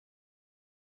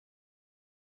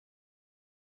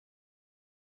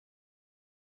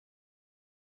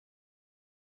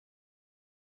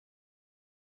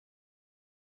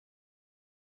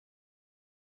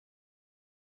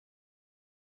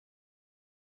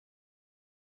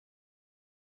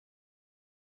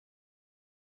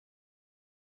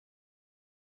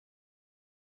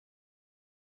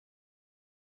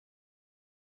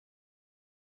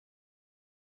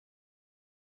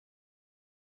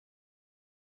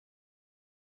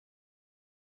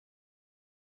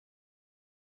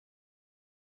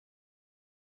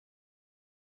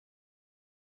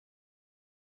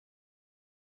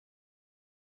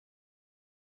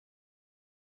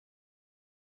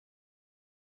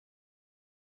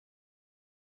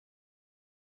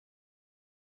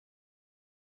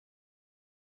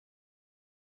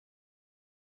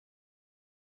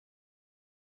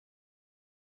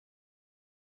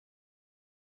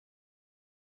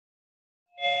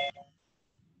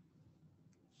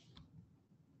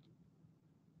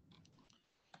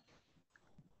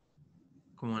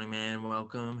Good morning, man.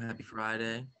 Welcome. Happy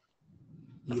Friday.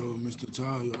 Yo, Mr.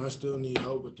 Ty, I still need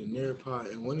help with the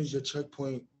Nearpod. And when is your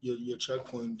checkpoint your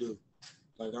checkpoint due?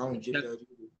 Like I The don't get check that either.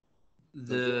 Like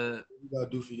the what you gotta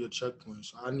do for your checkpoint.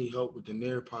 So I need help with the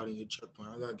Nearpod and your checkpoint.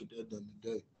 I gotta get that done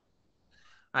today.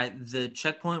 all right, the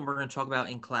checkpoint we're going to talk about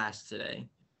in class today.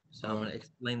 So I'm Uh, going to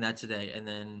explain that today, and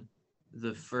then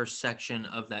the first section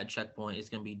of that checkpoint is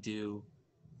going to be due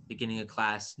beginning of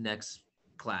class,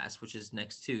 which is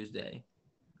next Tuesday.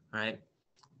 All right.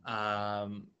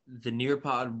 The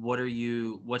Nearpod,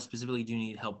 what specifically do you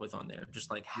need help with on there?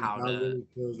 Just like like how I to. really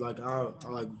cause like I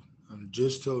like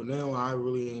just till now I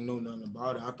really ain't know nothing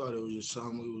about it. I thought it was just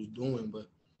something we was doing, but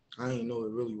I ain't know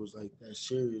it really was like that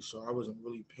serious. So I wasn't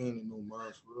really paying it no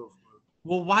mind for real, for real.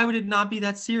 Well, why would it not be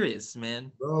that serious,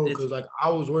 man? Bro, It's cause like I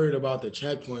was worried about the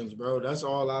checkpoints, bro. That's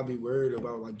all I be worried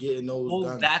about, like getting those Well,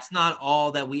 done. that's not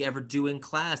all that we ever do in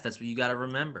class. That's what you got to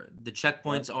remember. The Right.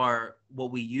 checkpoints are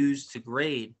what we use to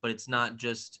grade, but it's not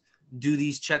just do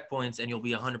these checkpoints and you'll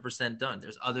be 100% done.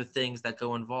 There's other things that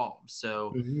go involved.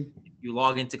 So Hmm. if you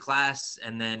log into class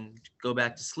and then go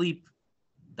back to sleep,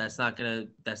 that's not gonna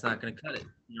cut it.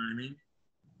 You know what I mean?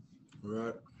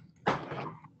 Right.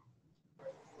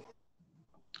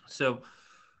 So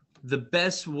the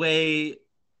best way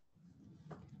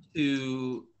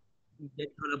to get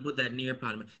caught up with that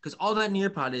Nearpod, because all that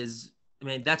Nearpod is, I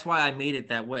mean, that's why I made it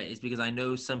that way, is because I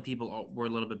know some people were a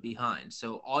little bit behind.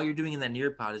 So all you're doing in that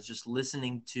Nearpod is just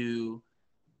listening to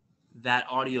that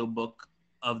audio book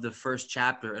of the first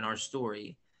chapter in our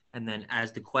story, and then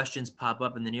as the questions pop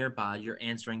up in the Nearpod, you're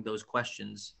answering those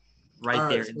questions All right right.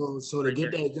 there, So to right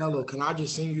get there. that yellow, can I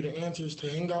just send you the answers to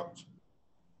Hangouts?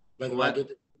 Like if I What? get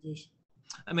the answers.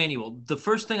 Emmanuel, the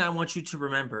first thing I want you to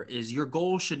remember is your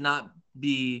goal should not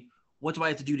be what do I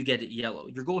have to do to get it yellow?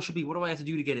 Your goal should be what do I have to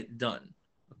do to get it done?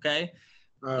 Okay?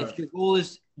 All right. If your goal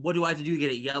is what do I have to do to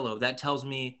get it yellow, that tells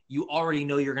me you already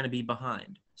know you're going to be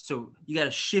behind. So you got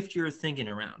to shift your thinking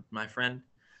around, my friend.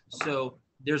 So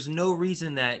there's no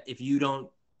reason that if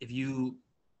you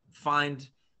find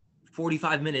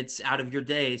 45 minutes out of your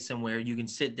day somewhere, you can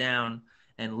sit down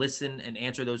and listen and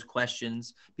answer those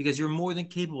questions because you're more than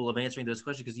capable of answering those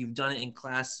questions because you've done it in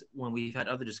class when we've had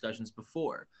other discussions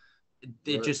before.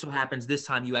 It Right. just so happens this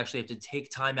time you actually have to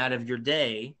take time out of your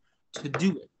day to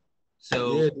do it. Yeah.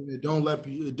 So It don't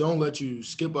let you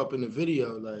skip up in the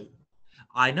video. Like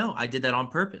I know I did that on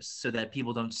purpose so that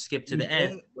people don't skip to you the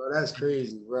end. did, bro. That's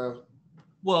crazy, bro.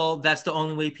 Well, that's the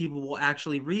only way people will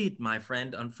actually read, my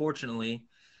friend. Unfortunately,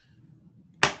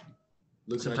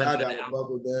 Looks like sometimes I you got got to to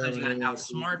buckle sometimes down you got to and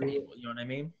outsmart do it. people. You know what I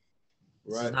mean?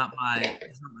 This is Right. not my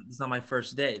this is not my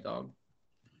first day, dog.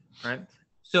 Right?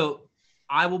 So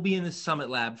I will be in the summit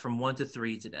lab from 1 to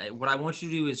 3 today. What I want you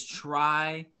to do is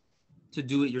try to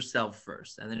do it yourself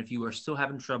first, and then if you are still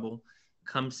having trouble,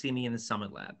 come see me in the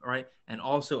summit lab. All right. And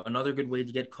also another good way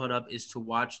to get caught up is to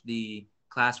watch the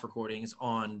class recordings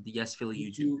on the Yes Philly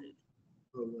YouTube YouTube. page.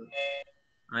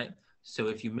 Right. So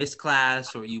if you missed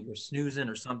class or you were snoozing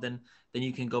or something, then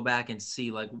you can go back and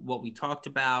see like what we talked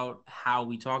about, how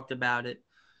we talked about it.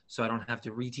 So I don't have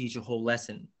to reteach a whole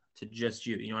lesson to just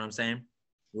you. You know what I'm saying?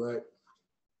 Right.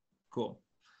 Cool.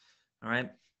 All right.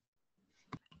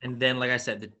 And then, like I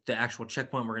said, the actual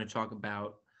checkpoint we're going to talk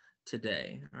about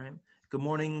today. All right. Good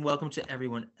morning. Welcome to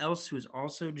everyone else who has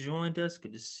also joined us.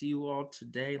 Good to see you all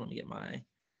today. Let me get my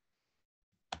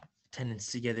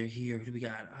attendance together here. Who do we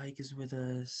got? Ike is with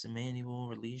us.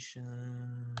 Emmanuel, Alicia.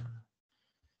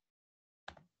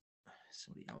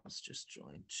 Somebody else just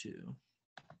joined too.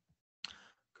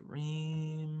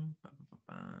 Kareem.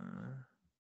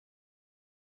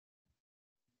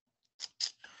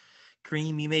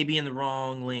 Kareem, you may be in the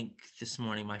wrong link this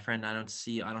morning, my friend. I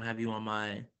don't have you on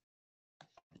my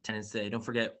attendance today. Don't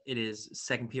forget, it is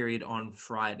second period on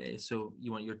Friday. So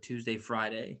you want your Tuesday,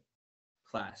 Friday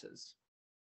classes.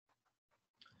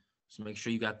 So make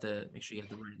sure you got the right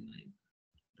link.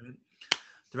 Right.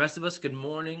 The rest of us, good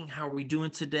morning. How are we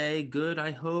doing today? Good,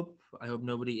 I hope. I hope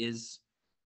nobody is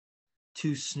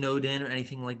too snowed in or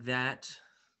anything like that.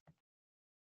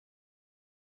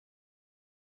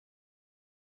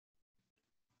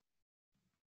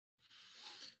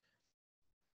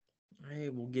 All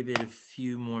right, we'll give it a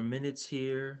few more minutes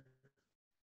here.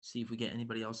 See if we get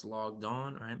anybody else logged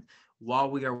on. All right.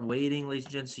 While we are waiting, ladies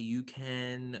and gents, so you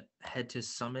can head to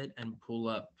Summit and pull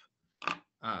up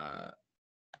uh,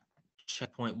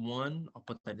 checkpoint 1. I'll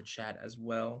put that in the chat as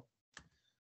well.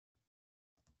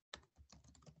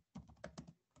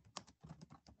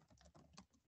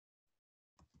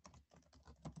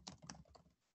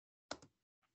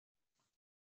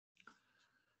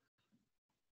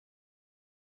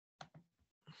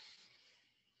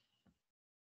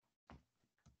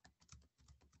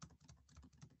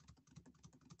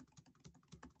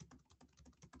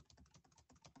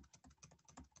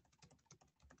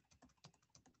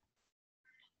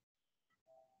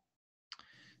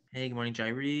 Hey, good morning,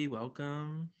 Jairi.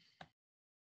 Welcome.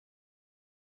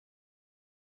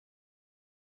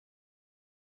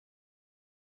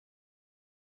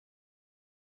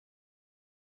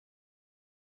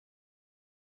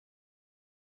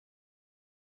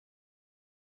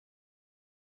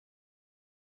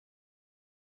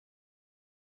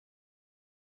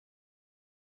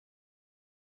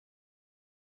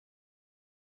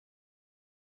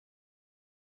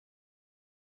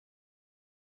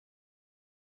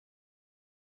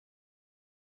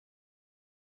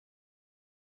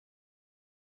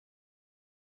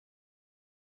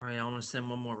 All right, I want to send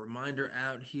one more reminder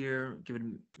out here. Give it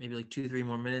maybe like 2, 3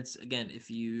 more minutes. Again,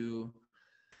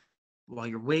 while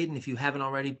you're waiting, if you haven't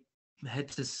already, head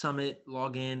to Summit,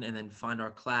 log in, and then find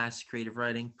our class, Creative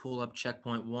Writing. Pull up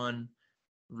Checkpoint One,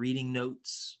 reading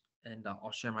notes, and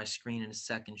I'll share my screen in a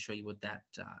second, show you what that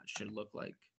should look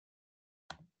like.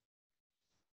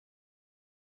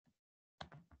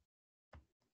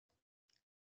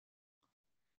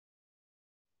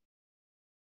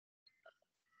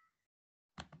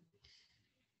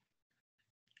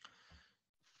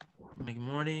 Good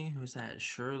morning. Who's that?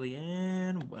 Shirley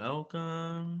Ann.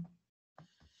 Welcome.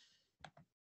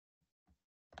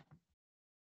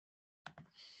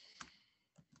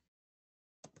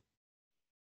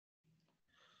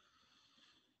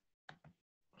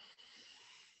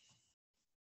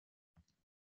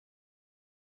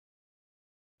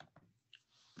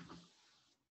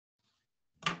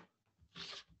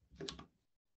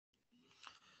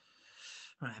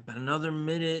 All right, about another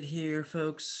minute here,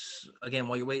 folks. Again,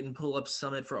 while you're waiting, pull up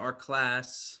Summit for our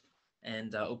class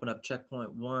and open up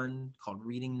Checkpoint One called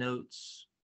Reading Notes.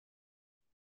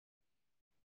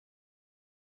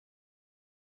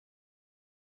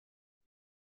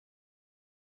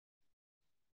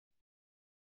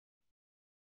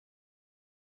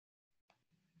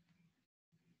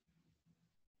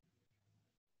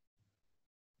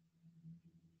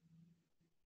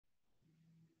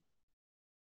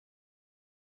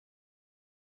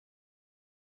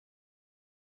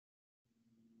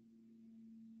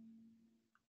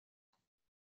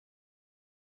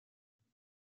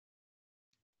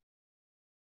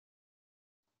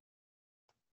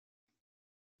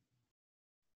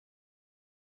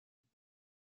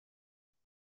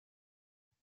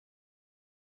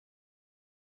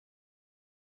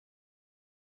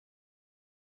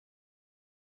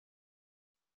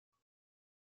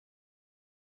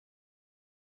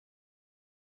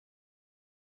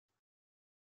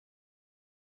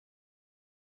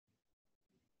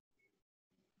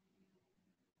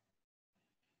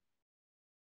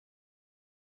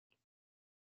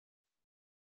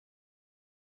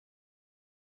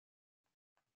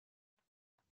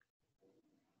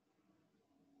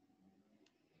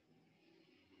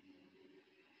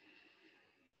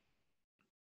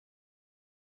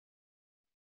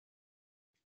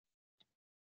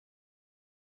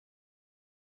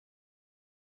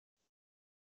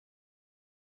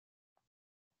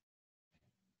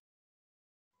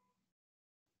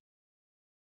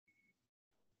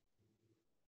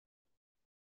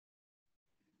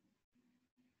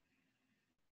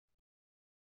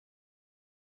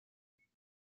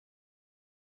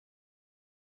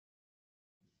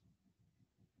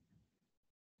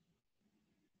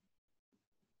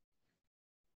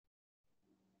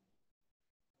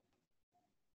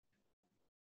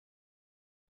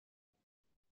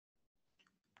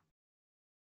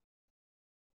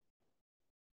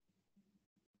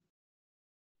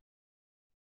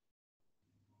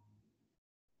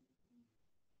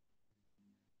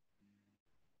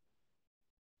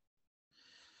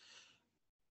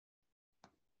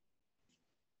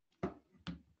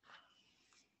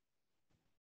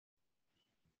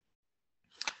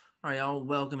 All right, y'all,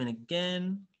 welcome in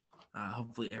again.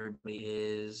 Hopefully everybody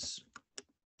is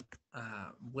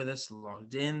with us,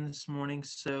 logged in this morning.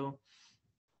 So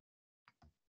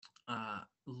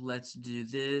let's do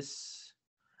this.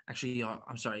 Actually, y'all,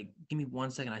 I'm sorry. Give me 1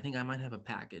 second. I think I might have a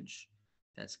package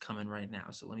that's coming right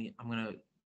now. So I'm going to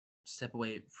step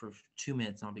away for 2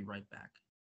 minutes and I'll be right back.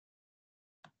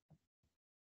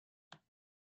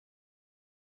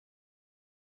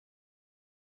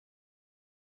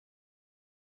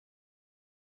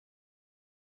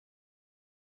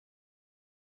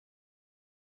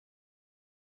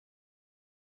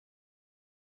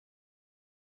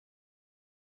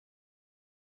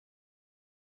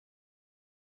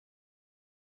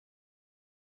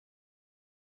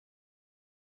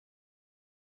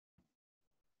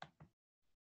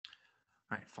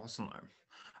 All right, false alarm.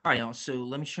 All right, y'all. So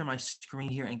let me share my screen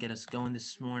here and get us going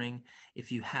this morning. If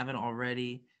you haven't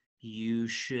already, you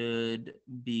should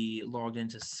be logged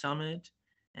into Summit.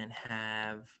 and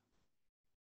have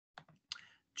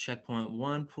checkpoint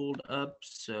 1 pulled up.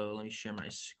 So let me share my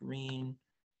screen,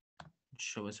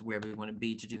 show us where we want to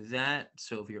be to do that.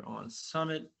 So if you're on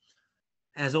Summit,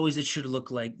 as always, it should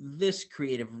look like this.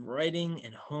 Creative writing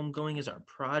and homegoing is our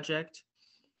project.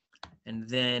 And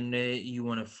then you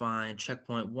want to find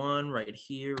checkpoint 1 right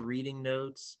here, reading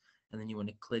notes. And then you want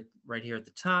to click right here at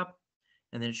the top.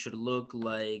 And then it should look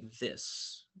like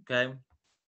this, okay?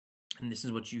 And this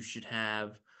is what you should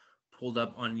have pulled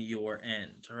up on your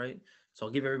end, all right? So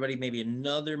I'll give everybody maybe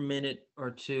another minute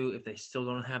or two if they still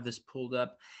don't have this pulled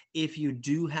up. If you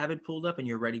do have it pulled up and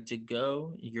you're ready to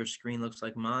go, your screen looks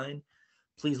like mine,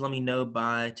 please let me know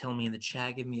by telling me in the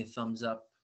chat, give me a thumbs up,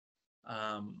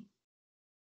 um,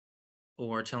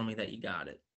 or telling me that you got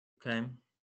it, okay?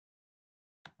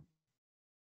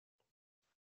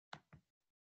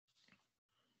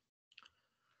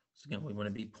 So again, we want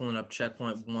to be pulling up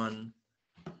checkpoint 1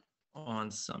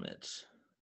 on Summit.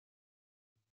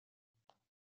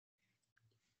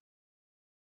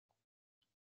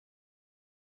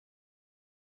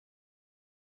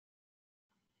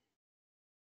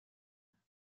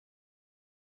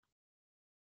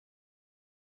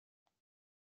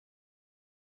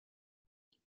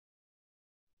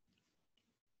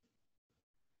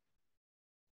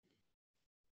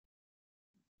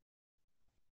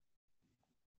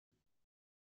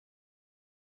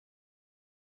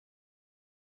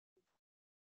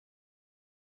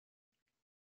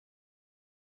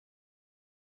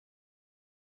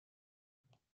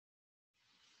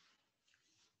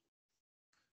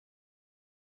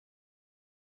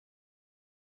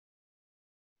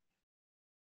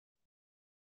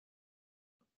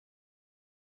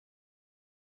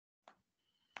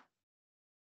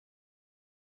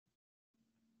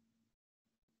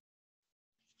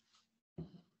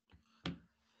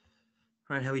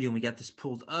 All right, how we doing? We got this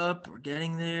pulled up. We're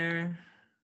getting there.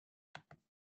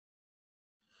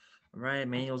 All right,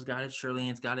 Manuel's got it.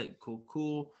 Shirley's got it. Cool,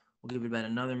 cool. We'll give it about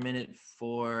another minute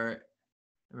for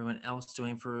everyone else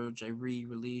doing for Jairi,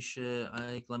 Relisha,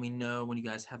 Ike. Let me know when you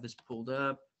guys have this pulled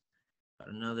up.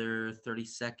 About another 30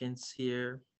 seconds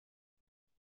here.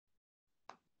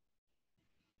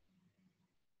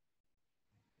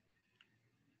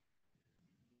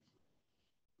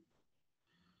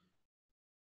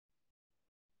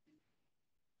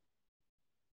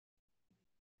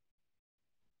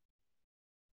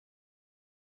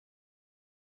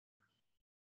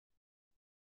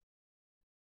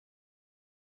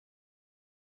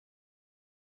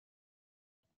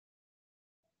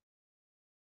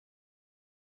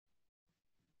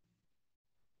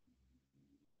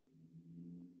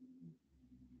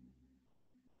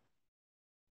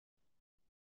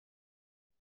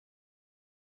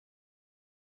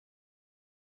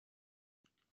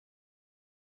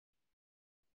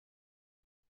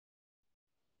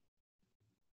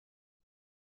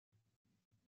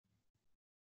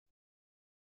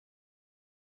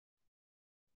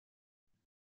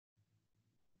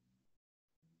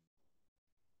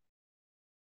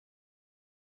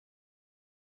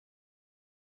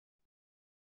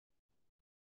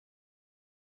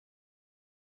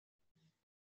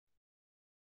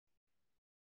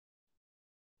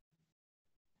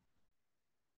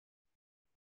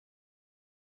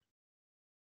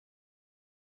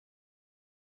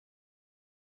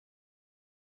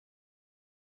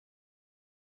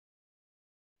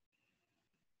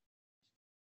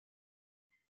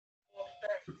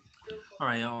 All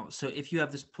right, y'all. So if you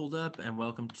have this pulled up, and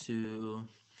welcome to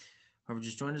whoever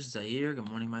just joined us, Zaire. Good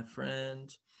morning, my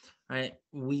friend. All right,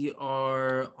 we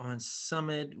are on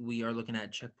Summit. We are looking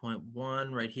at checkpoint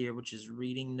 1 right here, which is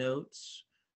reading notes.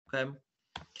 Okay.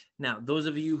 Now, those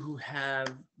of you who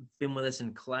have been with us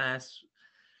in class,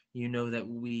 you know that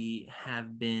we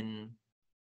have been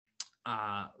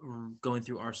going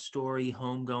through our story,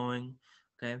 Homegoing,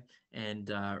 okay,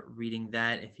 and reading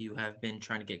that. If you have been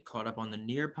trying to get caught up on the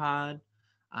Nearpod,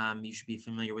 you should be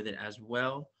familiar with it as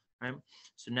well, right?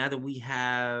 So now that we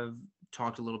have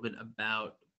talked a little bit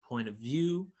about point of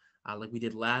view, like we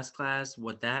did last class,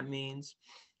 what that means,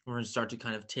 we're going to start to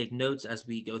kind of take notes as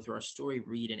we go through our story,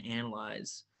 read and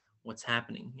analyze what's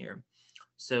happening here.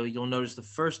 So you'll notice the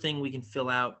first thing we can fill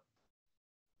out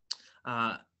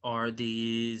are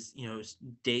these,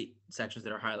 date sections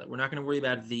that are highlighted. We're not going to worry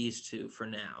about these two for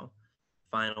now.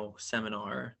 Final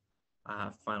seminar,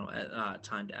 final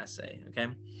timed essay. Okay,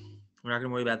 we're not going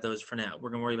to worry about those for now. We're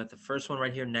going to worry about the first one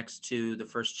right here next to the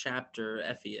first chapter,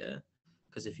 Effia,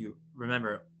 because if you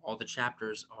remember, all the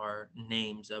chapters are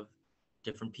names of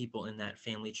different people in that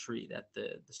family tree that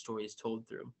the story is told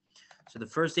through. So the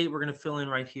first date we're going to fill in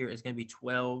right here is going to be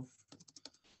 12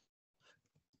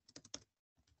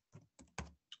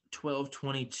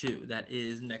 12/22. That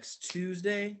is next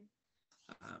Tuesday.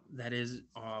 That is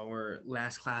our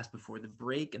last class before the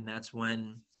break, and that's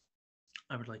when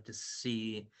I would like to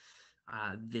see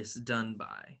this done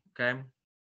by. Okay.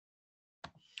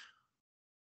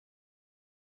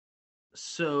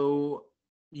 So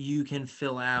you can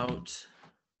fill out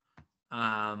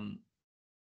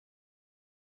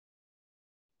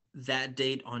that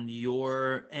date on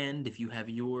your end if you have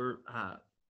your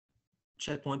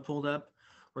checkpoint pulled up.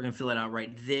 We're going to fill it out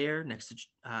right there next to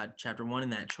chapter 1 in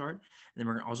that chart. And then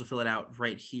we're going to also fill it out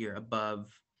right here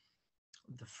above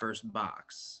the first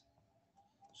box.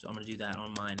 So I'm going to do that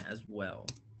on mine as well.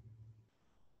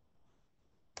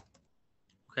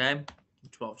 Okay,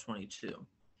 12/22.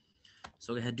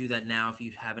 So go ahead and do that now if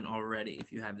you haven't already,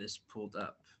 if you have this pulled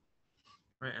up.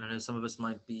 Right, and I know some of us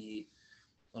might be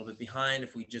a little bit behind.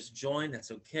 If we just joined,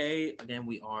 that's okay. Again,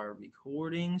 we are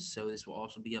recording, so this will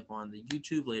also be up on the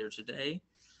YouTube later today.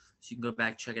 So you can go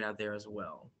back, check it out there as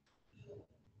well.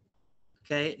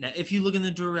 Okay, now if you look in the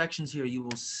directions here, you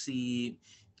will see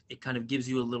it kind of gives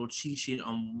you a little cheat sheet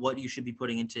on what you should be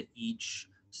putting into each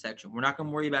section. We're not going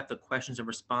to worry about the questions and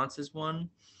responses one,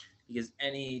 because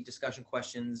any discussion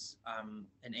questions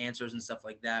and answers and stuff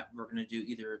like that, we're going to do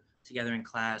either together in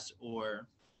class or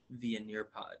via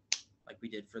Nearpod, like we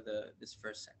did for this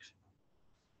first section.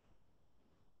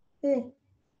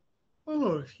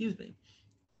 Oh, excuse me.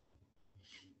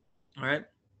 All right.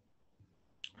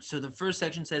 So the first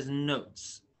section says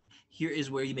notes. Here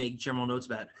is where you make general notes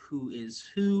about who is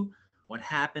who, what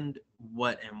happened,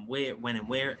 what and where, when and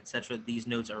where, etc. These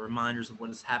notes are reminders of what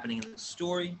is happening in the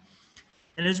story.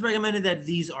 And it is recommended that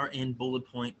these are in bullet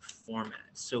point format.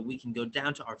 So we can go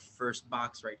down to our first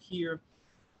box right here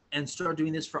and start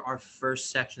doing this for our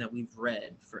first section that we've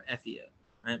read for Effia,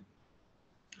 right?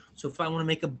 So if I want to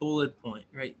make a bullet point,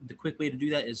 right, the quick way to do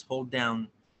that is hold down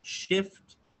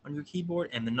Shift on your keyboard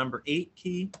and the number 8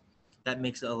 key. That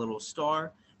makes it a little star.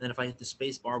 And then if I hit the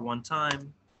space bar one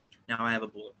time, now I have a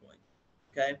bullet point,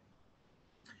 okay?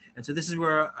 And so this is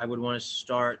where I would want to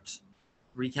start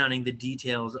recounting the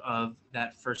details of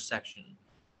that first section.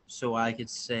 So I could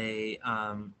say,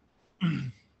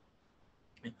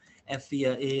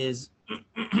 Effia is,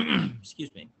 excuse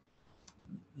me,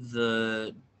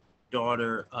 the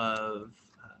daughter of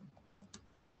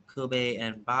Kobe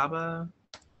and Baba,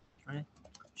 right?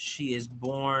 She is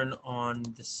born on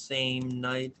the same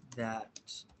night that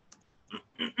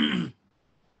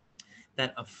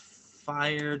that a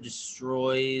fire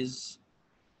destroys.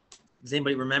 Does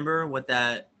anybody remember what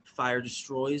that fire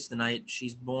destroys the night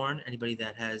she's born? Anybody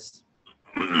that has,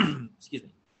 excuse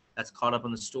me, that's caught up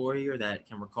on the story or that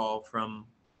can recall from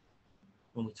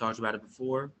when we talked about it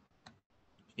before?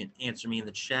 You can answer me in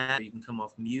the chat, or you can come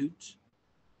off mute.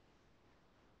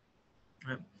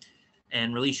 All right.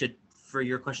 And Relisha, for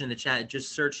your question in the chat,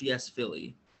 just search Yes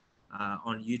Philly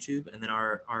on YouTube, and then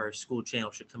our school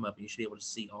channel should come up, and you should be able to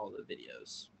see all the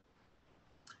videos.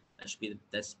 That should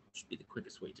be the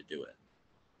quickest way to do it.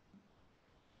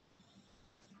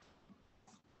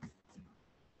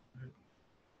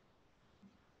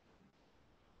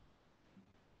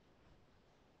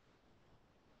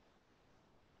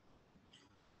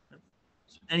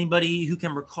 So anybody who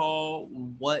can recall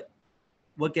what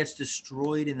gets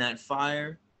destroyed in that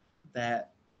fire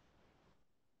that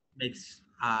makes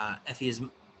Effie's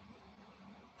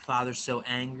father so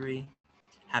angry?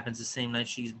 Happens the same night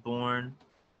she's born.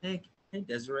 Hey,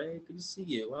 Desiree, good to see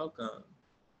you. Welcome. All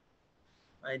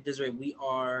right, Desiree, we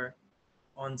are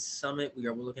on Summit.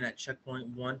 We're looking at checkpoint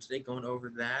 1 today, going over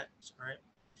that. All right.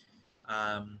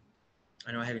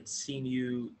 I know I haven't seen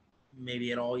you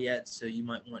maybe at all yet, so you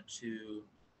might want to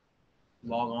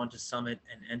log on to Summit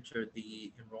and enter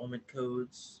the enrollment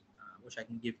codes, which I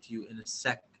can give to you in a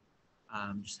sec.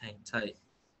 Just hang tight.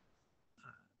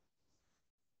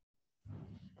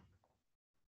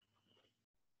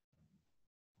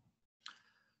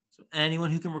 So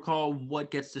anyone who can recall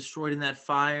what gets destroyed in that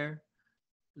fire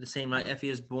the same night Effie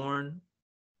is born?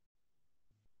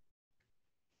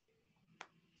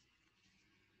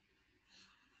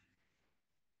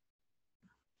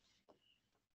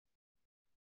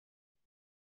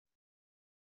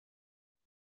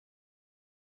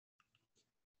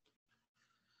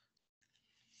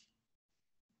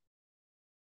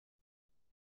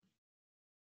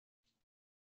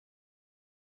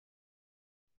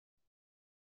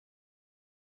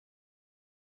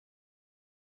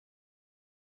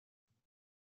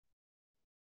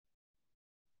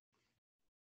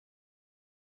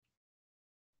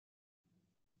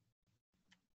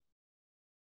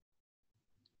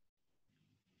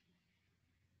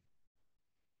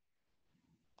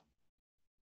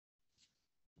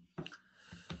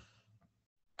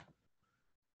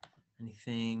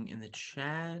 Anything in the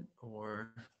chat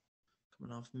or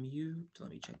coming off mute?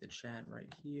 Let me check the chat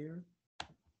right here.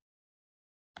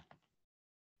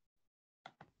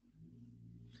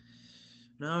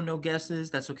 No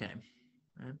guesses. That's okay.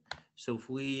 Right? So if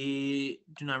we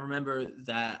do not remember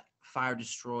that fire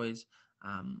destroys,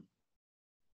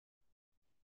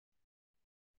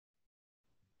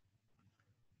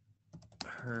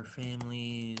 her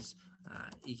family's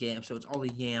yam. So it's all the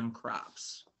yam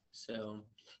crops. So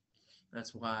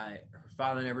that's why her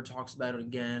father never talks about it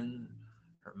again.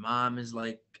 Her mom is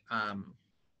like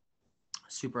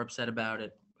super upset about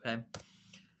it. Okay.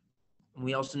 And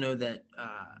we also know that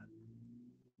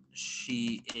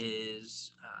she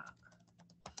is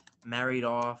married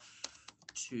off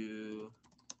to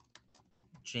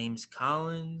James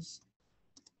Collins,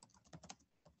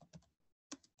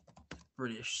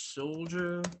 British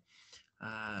soldier.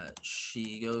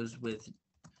 She goes with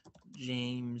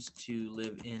James to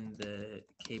live in the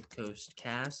Cape Coast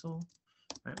Castle,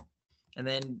 right? And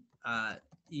then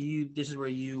this is where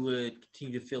you would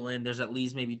continue to fill in. There's at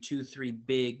least maybe 2-3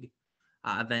 big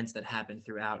events that happen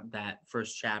throughout that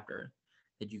first chapter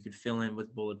that you could fill in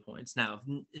with bullet points. Now,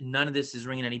 if none of this is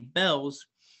ringing any bells,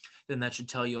 then that should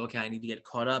tell you, okay, I need to get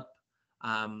caught up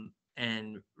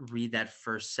and read that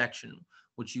first section,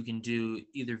 which you can do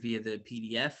either via the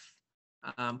PDF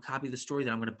copy of the story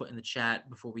that I'm going to put in the chat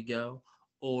before we go,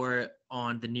 or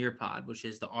on the Nearpod, which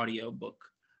is the audio book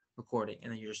recording,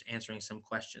 and then you're just answering some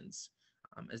questions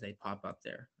as they pop up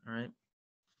there. All right.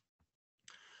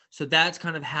 So that's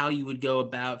kind of how you would go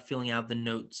about filling out the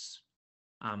notes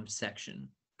section.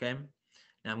 Okay.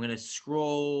 Now I'm going to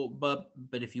scroll, but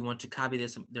if you want to copy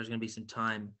this, there's going to be some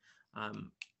time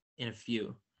in a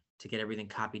few to get everything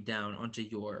copied down onto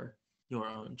your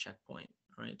own checkpoint.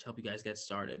 All right, to help you guys get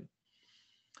started.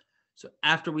 So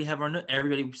after we have our note,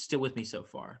 everybody still with me so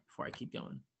far before I keep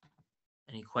going?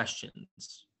 Any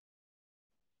questions?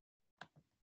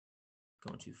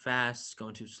 Going too fast,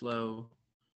 going too slow?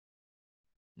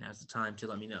 Now's the time to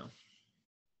let me know.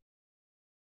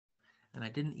 And I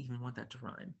didn't even want that to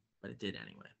rhyme, but it did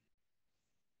anyway.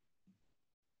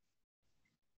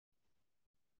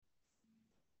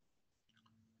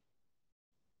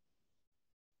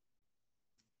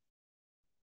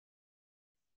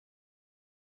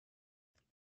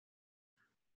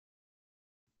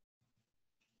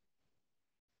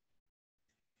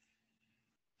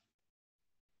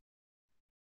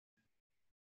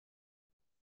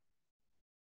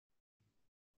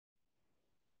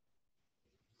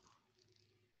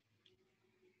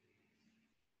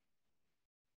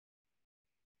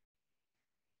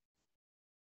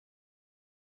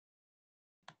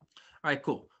 All right,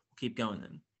 cool. We'll keep going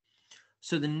then.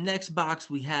 So the next box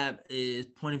we have is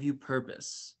point of view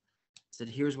purpose. It said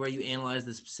here's where you analyze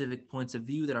the specific points of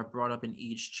view that are brought up in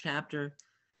each chapter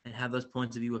and have those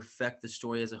points of view affect the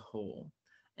story as a whole,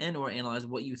 and or analyze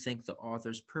what you think the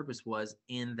author's purpose was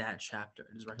in that chapter.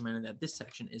 It is recommended that this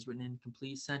section is written in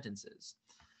complete sentences.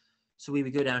 So we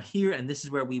would go down here, and this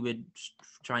is where we would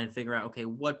try and figure out, okay,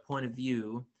 what point of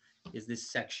view is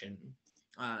this section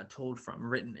told from,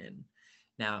 written in?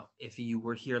 Now, if you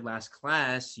were here last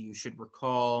class, you should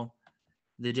recall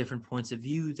the different points of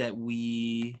view that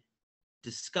we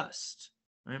discussed,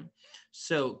 right?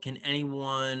 So can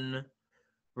anyone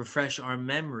refresh our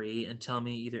memory and tell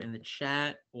me either in the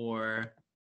chat or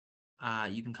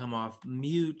you can come off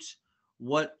mute,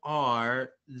 what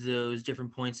are those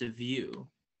different points of view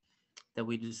that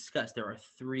we discussed? There are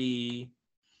 3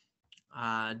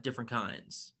 different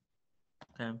kinds.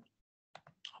 Okay,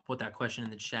 I'll put that question in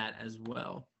the chat as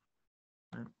well.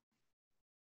 Right.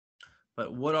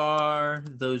 But what are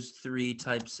those 3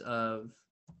 types of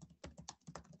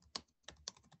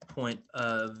point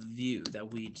of view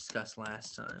that we discussed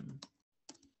last time?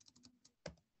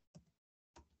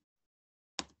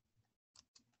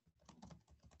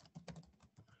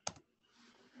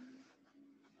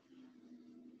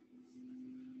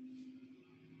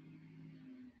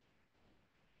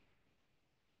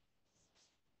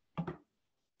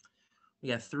 We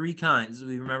got 3 kinds. Do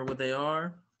we remember what they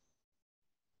are?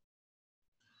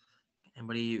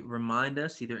 Anybody remind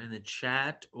us either in the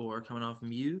chat or coming off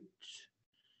mute?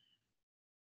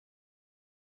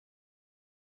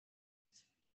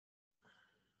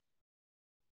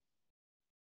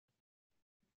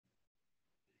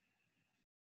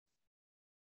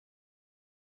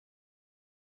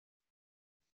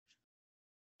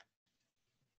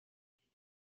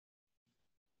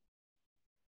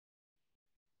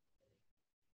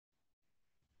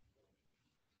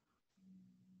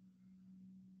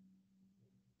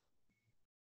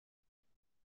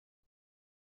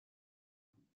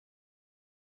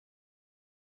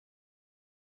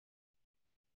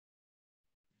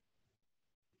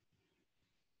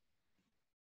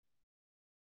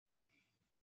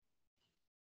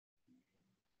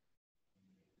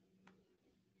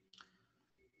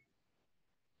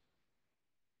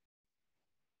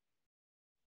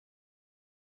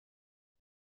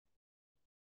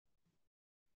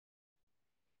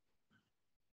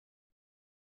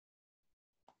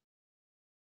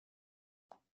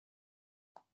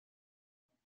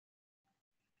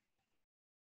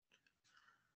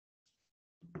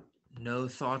 No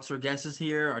thoughts or guesses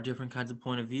here. Our different kinds of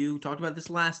point of view. Talked about this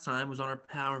last time. Was on our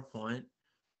PowerPoint.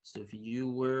 So if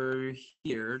you were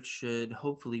here, it should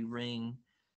hopefully ring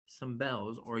some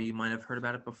bells, or you might have heard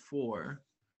about it before.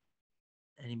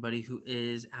 Anybody who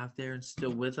is out there and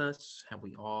still with us, have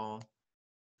we all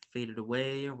faded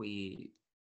away? Are we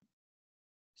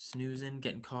snoozing,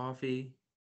 getting coffee,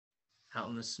 out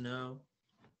in the snow?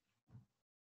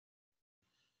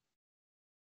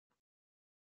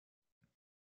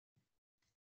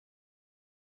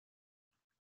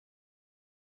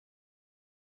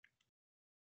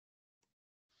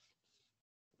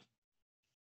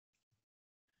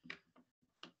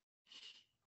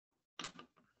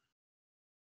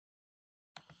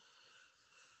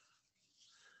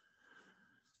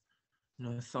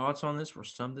 No thoughts on this? We're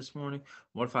stumped this morning.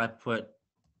 What if I put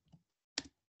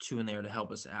 2 in there to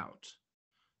help us out?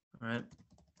 All right.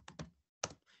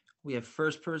 We have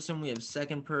first person, we have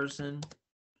second person.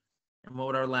 And what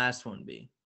would our last one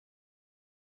be?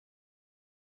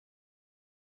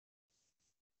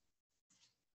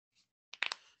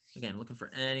 Again, looking for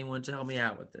anyone to help me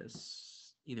out with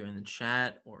this, either in the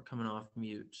chat or coming off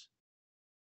mute.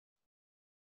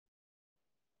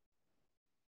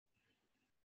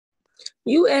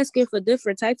 You asking for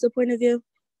different types of point of view?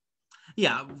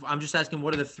 Yeah, I'm just asking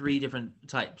what are the 3 different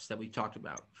types that we talked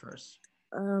about first?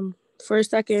 First,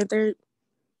 second, and third.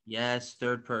 Yes,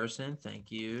 third person.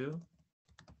 Thank you.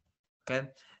 Okay.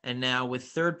 And now with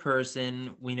third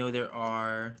person, we know there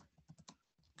are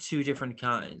 2 different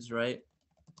kinds, right?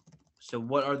 So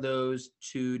what are those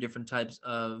 2 different types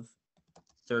of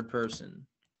third person?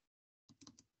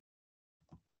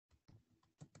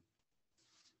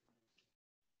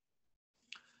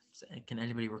 So, can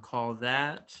anybody recall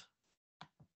that?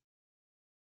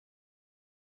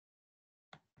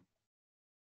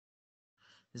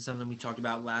 This is something we talked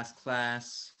about last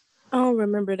class. I don't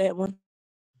remember that one.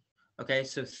 Okay,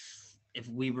 so if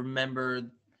we remember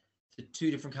the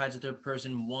 2 different kinds of third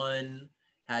person, one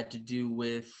had to do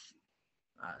with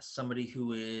somebody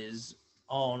who is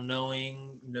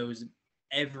all-knowing, knows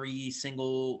every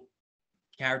single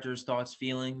character's thoughts,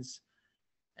 feelings,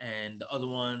 and the other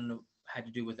one had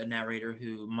to do with a narrator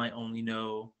who might only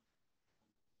know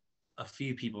a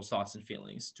few people's thoughts and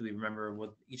feelings. Do we remember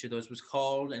what each of those was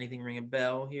called? Anything ring a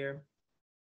bell here?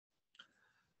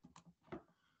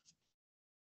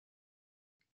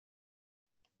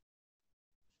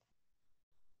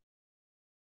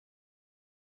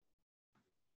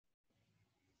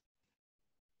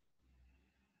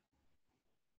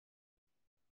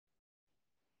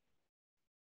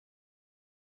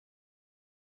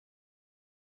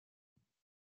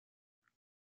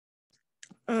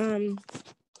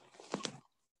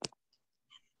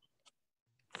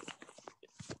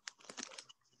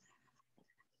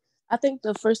 I think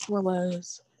the first one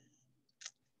was.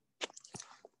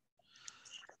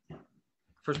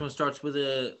 First one starts with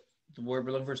the word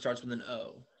we're looking for starts with an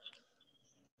O.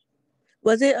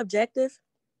 Was it objective?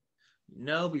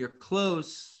 No, but you're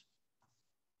close.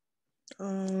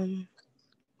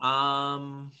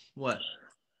 What?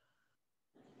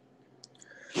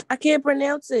 I can't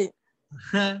pronounce it.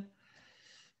 I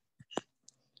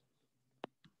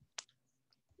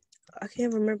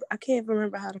can't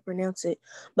remember how to pronounce it,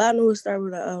 but I know it started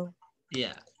with an O.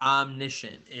 Yeah,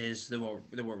 omniscient is the word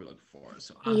we're looking for.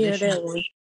 So omniscient, yeah, that one.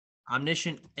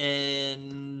 Omniscient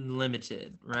and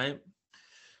limited, right?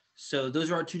 So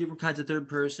those are our 2 different kinds of third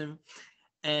person.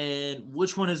 And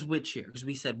which one is which here? Because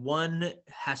we said one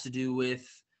has to do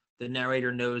with the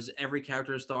narrator knows every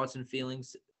character's thoughts and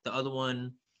feelings. The other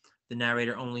one, the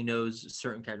narrator only knows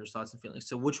certain characters' thoughts and feelings.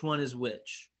 So which one is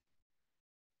which?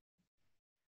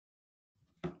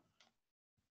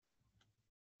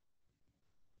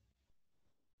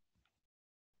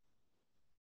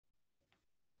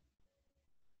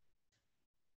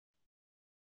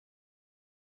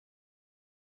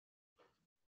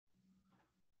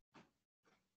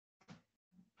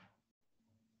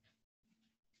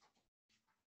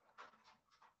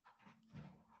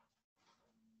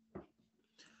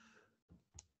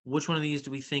 Which one of these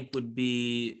do we think would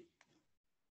be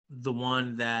the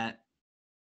one that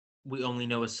we only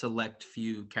know a select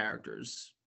few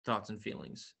characters' thoughts and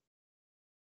feelings?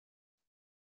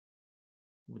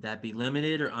 Would that be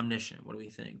limited or omniscient? What do we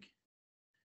think?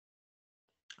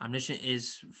 Omniscient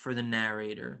is for the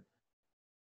narrator.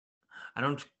 I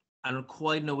don't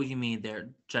quite know what you mean there,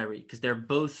 Jairi, because they're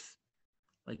both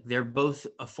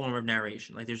a form of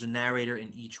narration. Like there's a narrator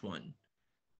in each one.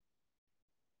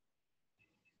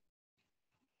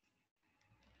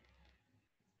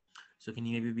 So can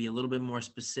you maybe be a little bit more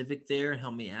specific there and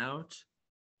help me out?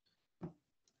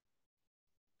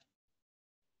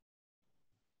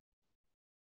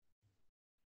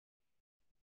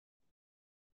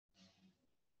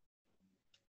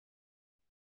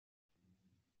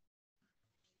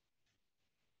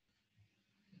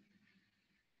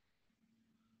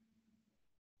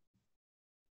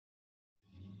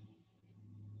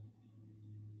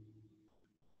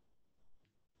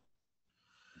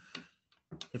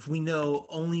 If we know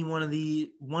only one of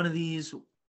these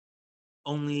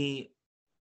only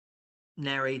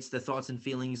narrates the thoughts and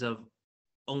feelings of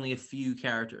only a few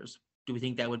characters, do we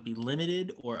think that would be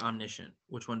limited or omniscient?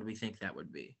 Which one do we think that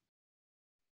would be?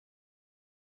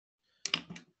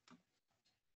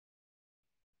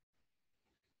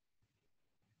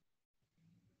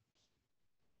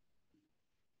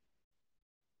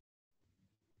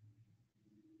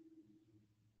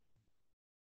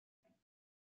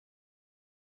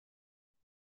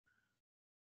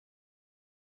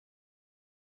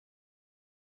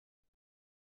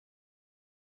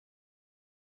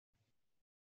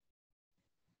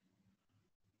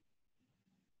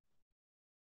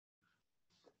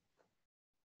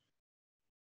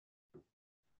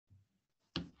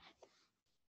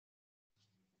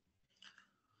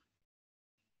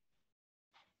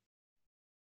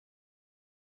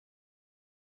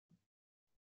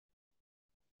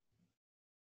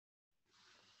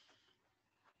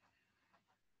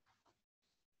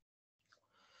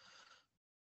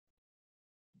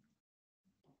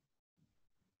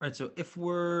 All right, so if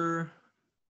we're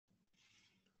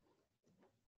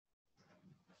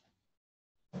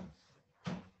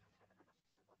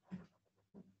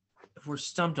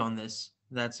stumped on this,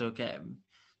 that's okay.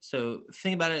 So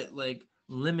think about it like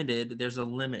limited, there's a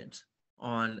limit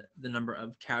on the number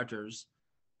of characters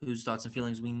whose thoughts and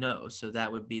feelings we know. So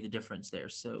that would be the difference there.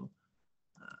 So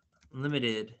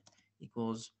limited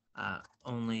equals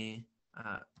only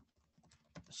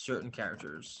certain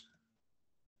characters.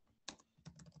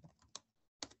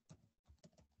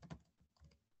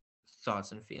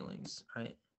 Thoughts and feelings,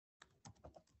 right?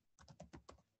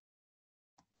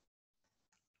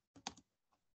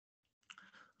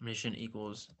 Omniscient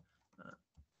equals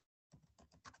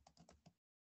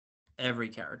every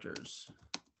character's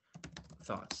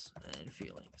thoughts and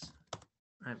feelings,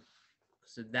 right?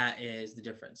 So that is the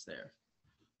difference there.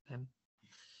 Okay.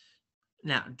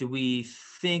 Now, do we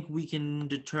think we can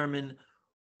determine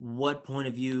what point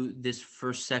of view this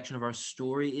first section of our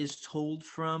story is told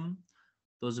from?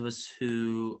 Those of us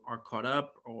who are caught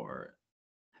up or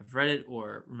have read it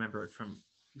or remember it from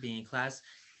being in class.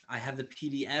 I have the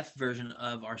PDF version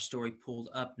of our story pulled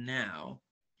up now.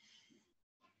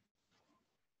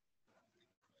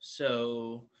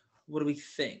 So what do we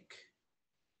think?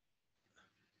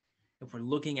 If we're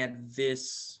looking at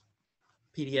this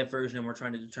PDF version and we're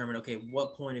trying to determine, okay,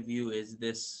 what point of view is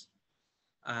this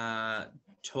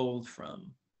told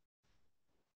from,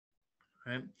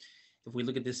 right? If we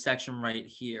look at this section right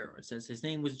here, it says his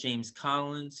name was James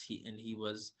Collins, he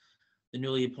was the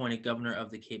newly appointed governor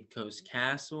of the Cape Coast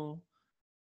Castle.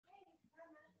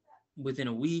 Within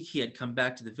a week, he had come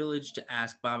back to the village to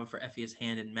ask Baba for Effia's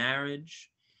hand in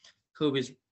marriage.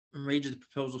 Kobe's rage at the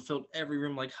proposal filled every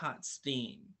room like hot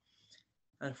steam.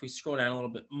 And if we scroll down a little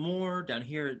bit more, down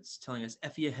here it's telling us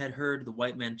Effia had heard the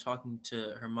white man talking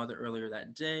to her mother earlier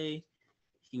that day.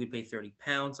 He would pay 30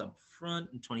 pounds up front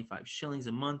and 25 shillings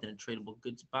a month in a tradable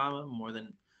goods Baba, more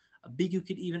than a Bigu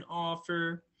could even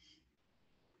offer.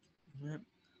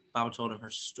 Baba told him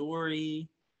her story.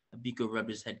 Abiko rubbed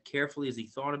his head carefully as he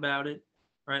thought about it.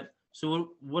 Right? So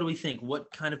what do we think?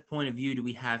 What kind of point of view do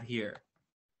we have here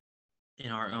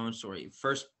in our own story?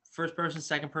 First person,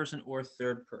 second person, or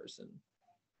third person?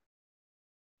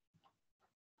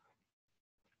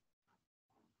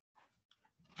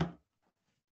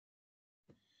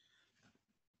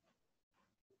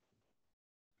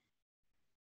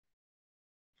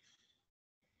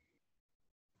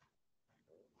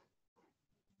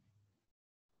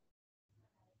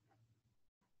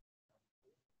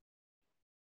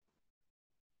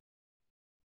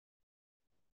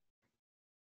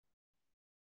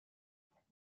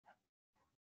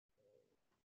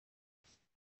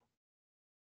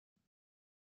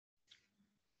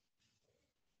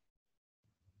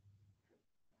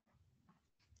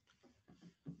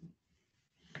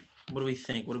 What do we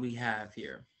think? What do we have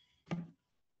here?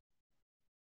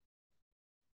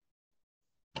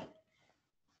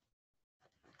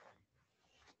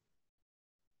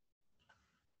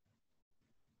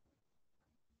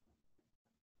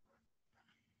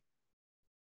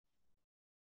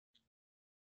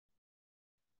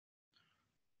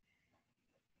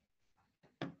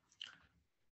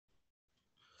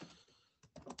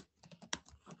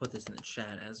 I'll put this in the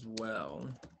chat as well.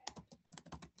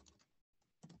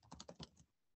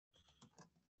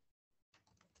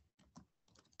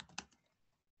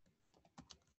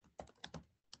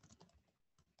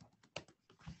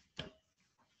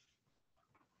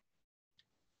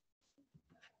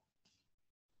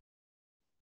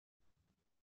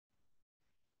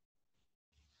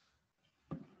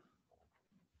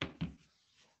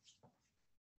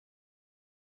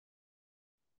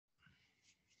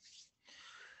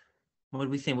 What do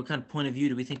we think? What kind of point of view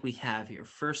do we think we have here?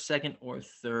 First, second, or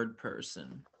third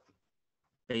person?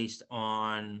 Based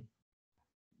on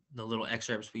the little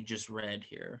excerpts we just read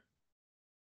here.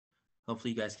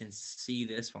 Hopefully you guys can see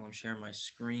this while I'm sharing my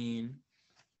screen.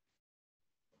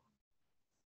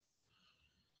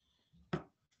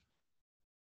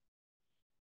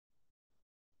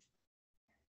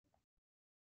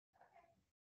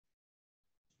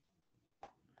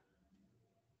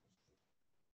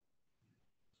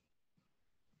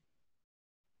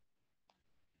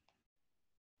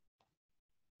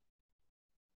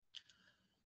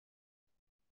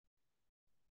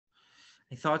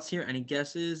 Any thoughts here? Any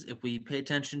guesses? If we pay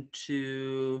attention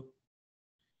to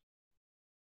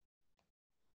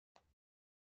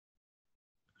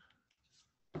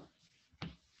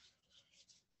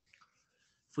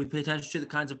the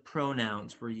kinds of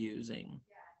pronouns we're using,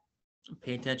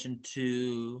 pay attention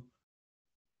to,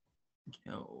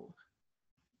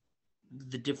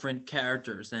 the different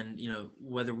characters and,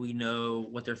 whether we know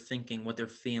what they're thinking, what they're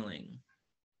feeling.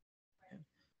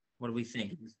 What do we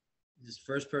think? Is this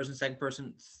first person, second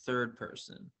person, third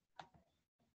person?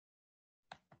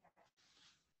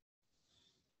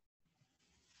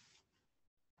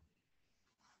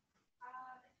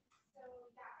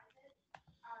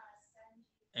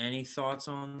 Any thoughts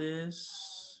on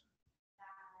this?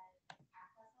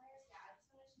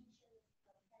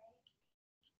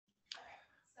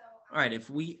 All right, if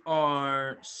we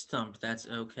are stumped, that's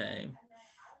okay.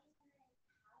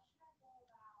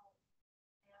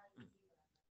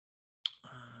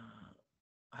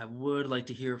 I would like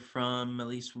to hear from at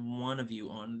least one of you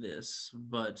on this,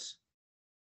 but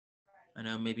I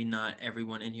know maybe not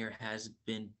everyone in here has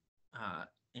been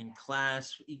in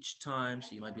class each time, so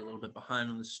you might be a little bit behind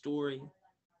on the story.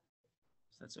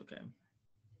 So that's okay.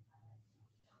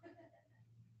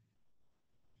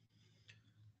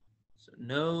 So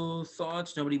no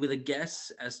thoughts, nobody with a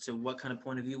guess as to what kind of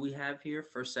point of view we have here,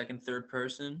 first, second, third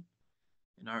person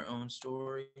in our own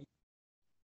story.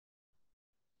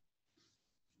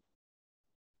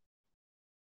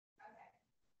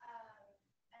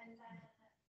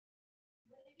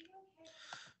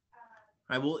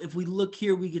 All right, well, if we look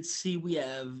here, we could see we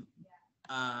have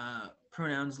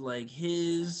pronouns like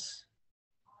his,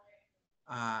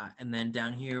 and then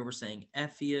down here we're saying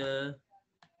Effia,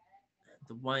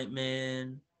 the white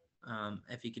man.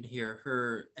 If you could hear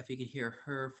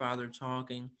her father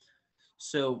talking.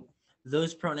 So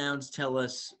those pronouns tell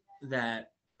us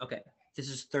that, okay, this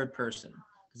is third person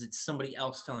because it's somebody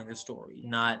else telling the story,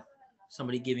 not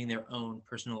somebody giving their own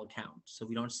personal account. So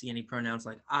we don't see any pronouns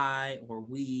like I or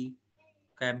we,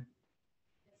 okay?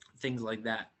 Things like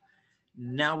that.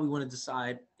 Now we want to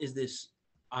decide, is this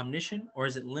omniscient or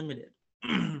is it limited?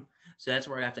 So that's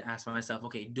where I have to ask myself,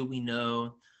 okay, do we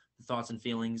know the thoughts and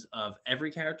feelings of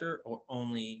every character or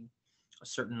only a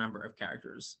certain number of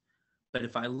characters? But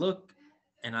if I look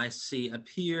and I see up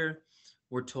here,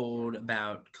 we're told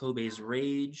about Kobe's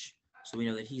rage. So we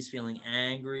know that he's feeling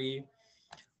angry.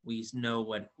 We know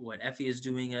what Effie is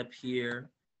doing up here.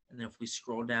 And then if we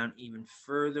scroll down even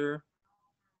further,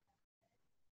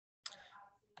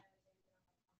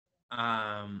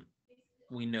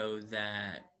 we know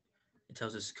that it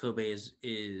tells us Kobe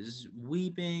is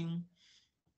weeping.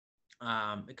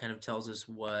 It kind of tells us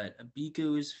what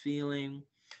Abiko is feeling.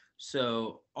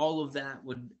 So all of that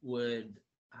would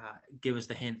give us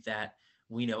the hint that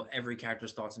we know every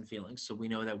character's thoughts and feelings. So we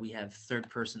know that we have third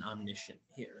person omniscient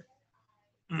here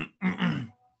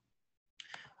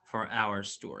for our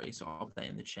story. So I'll put that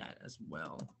in the chat as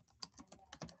well.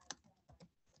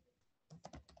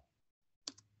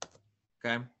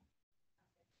 Okay.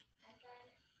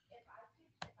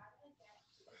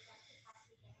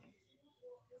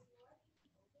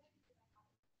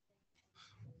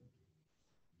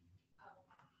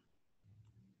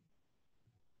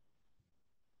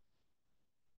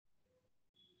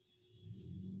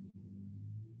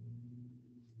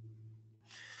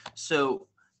 So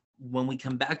when we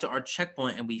come back to our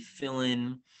checkpoint and we fill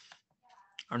in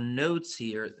our notes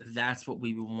here, that's what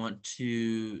we want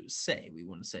to say. We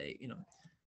want to say,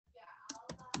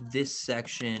 this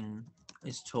section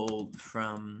is told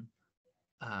from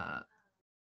a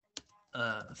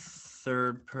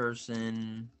third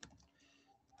person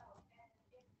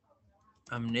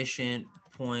omniscient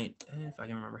point, if I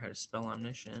can remember how to spell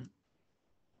omniscient,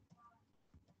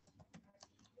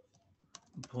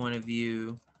 point of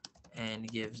view,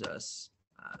 and gives us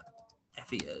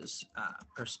Effia's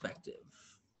perspective,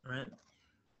 right?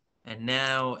 And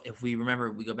now, if we remember,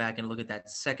 we go back and look at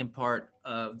that second part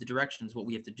of the directions, what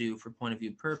we have to do for point of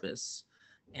view purpose,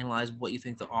 analyze what you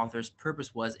think the author's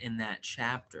purpose was in that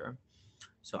chapter.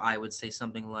 So I would say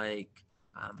something like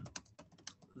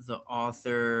the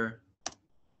author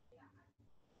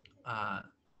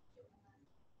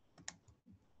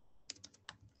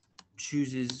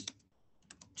chooses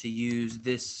to use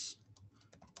this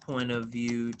point of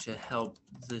view to help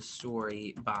the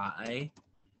story by,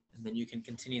 and then you can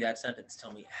continue that sentence.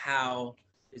 Tell me, how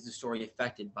is the story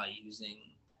affected by using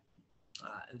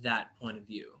that point of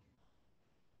view?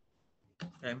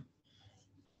 Okay.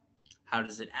 How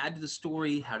does it add to the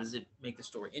story? How does it make the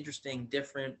story interesting,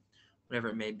 different, whatever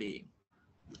it may be?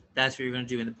 That's what you're going to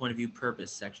do in the point of view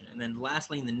purpose section. And then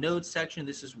lastly, in the notes section,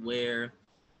 this is where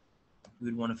you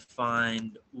would want to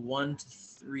find 1 to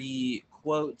 3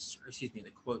 quotes, or excuse me,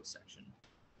 the quote section.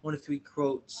 1 to 3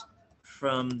 quotes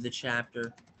from the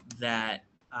chapter that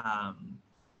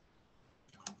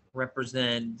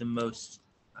represent the most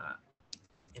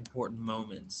important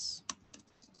moments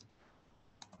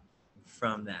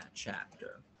from that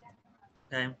chapter.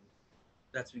 Okay?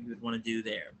 That's what you would want to do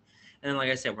there. And then,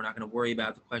 like I said, we're not going to worry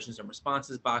about the questions and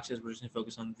responses boxes. We're just going to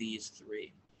focus on these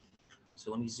 3. So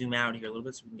let me zoom out here a little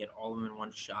bit so we can get all of them in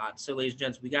one shot. So, ladies and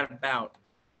gents, we got about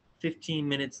 15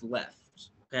 minutes left,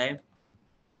 okay?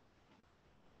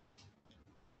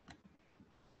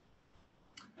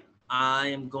 I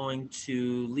am going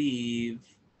to leave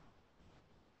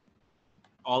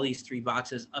all these 3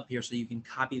 boxes up here so you can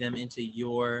copy them into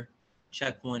your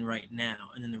checkpoint right now.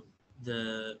 And then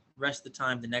the rest of the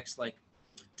time, the next like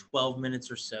 12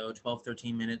 minutes or so, 12,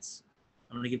 13 minutes,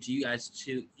 I'm going to give to you guys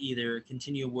to either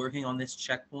continue working on this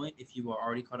checkpoint if you are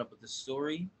already caught up with the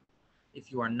story.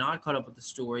 If you are not caught up with the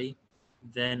story,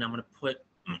 then I'm going to put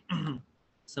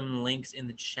some links in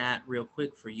the chat real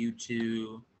quick for you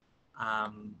to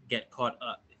get caught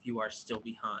up if you are still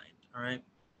behind. All right.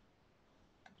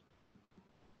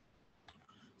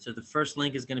 So the first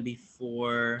link is going to be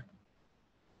for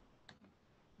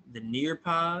the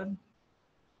Nearpod,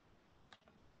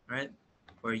 right,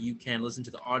 where you can listen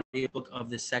to the audiobook of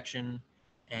this section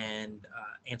and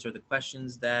answer the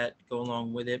questions that go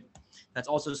along with it. That's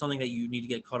also something that you need to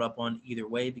get caught up on either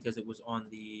way because it was on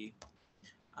the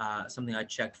something I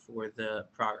checked for the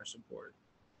progress report.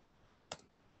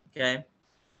 Okay,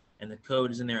 and the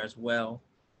code is in there as well.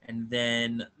 And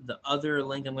then the other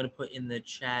link I'm going to put in the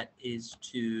chat is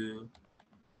to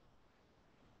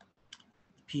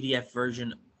the PDF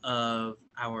version of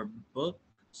our book,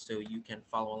 so you can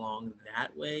follow along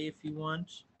that way if you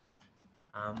want.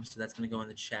 So that's going to go in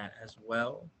the chat as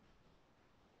well.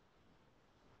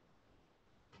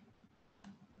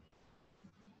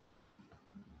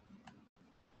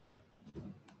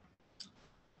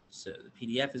 So the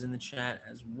PDF is in the chat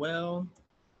as well.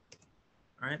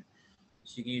 All right.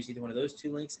 So you can use either one of those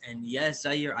 2 links. And yes,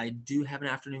 Zaire, I do have an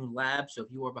afternoon lab. So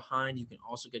if you are behind, you can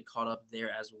also get caught up there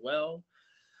as well.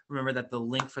 Remember that the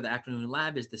link for the afternoon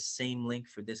lab is the same link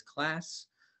for this class.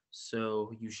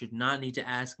 So you should not need to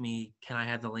ask me, can I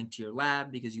have the link to your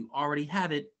lab? Because you already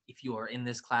have it if you are in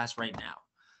this class right now,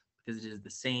 because it is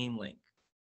the same link.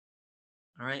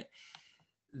 All right.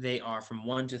 They are from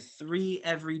 1 to 3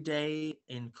 every day,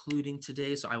 including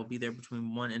today. So I will be there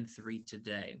between 1 and 3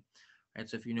 today. All right.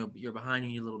 So if you know you're behind,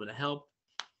 you need a little bit of help,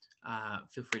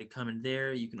 feel free to come in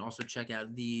there. You can also check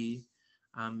out the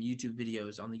YouTube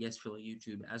videos on the Yes Philly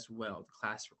YouTube as well, the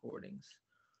class recordings.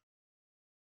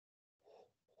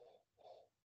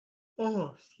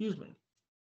 Oh, excuse me.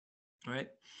 All right.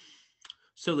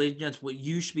 So, ladies and gents, what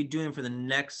you should be doing for the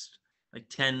next like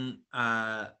 10,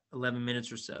 11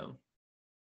 minutes or so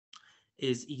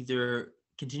is either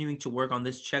continuing to work on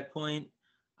this checkpoint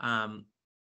and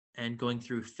going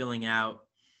through filling out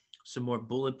some more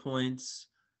bullet points,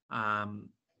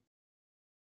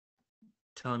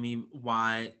 telling me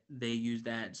why they use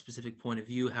that specific point of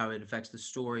view, how it affects the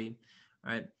story,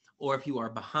 right? Or if you are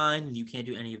behind and you can't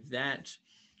do any of that,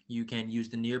 you can use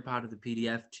the Nearpod of the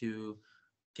PDF to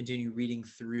continue reading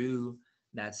through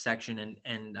that section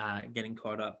and getting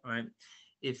caught up, right?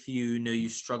 If you know you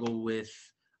struggle with,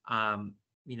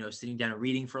 sitting down and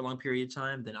reading for a long period of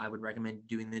time, then I would recommend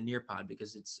doing the Nearpod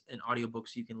because it's an audiobook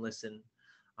so you can listen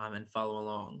and follow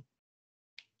along.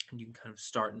 And you can kind of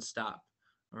start and stop,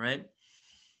 all right?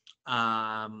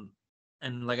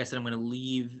 And like I said, I'm going to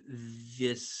leave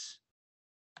this.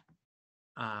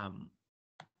 I'm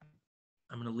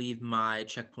going to leave my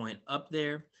checkpoint up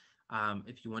there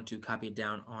if you want to copy it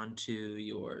down onto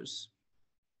yours.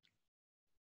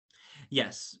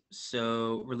 Yes.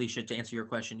 So, Relisha, to answer your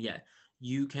question, yeah,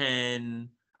 you can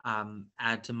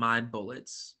add to my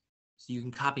bullets. So you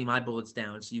can copy my bullets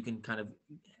down so you can kind of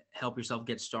help yourself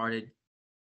get started,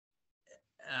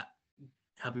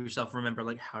 help yourself remember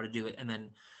like how to do it, and then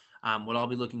What I'll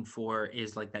be looking for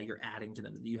is like that you're adding to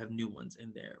them, that you have new ones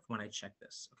in there when I check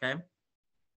this. Okay. All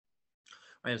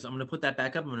right. So I'm going to put that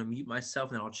back up. I'm going to mute myself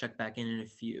and then I'll check back in a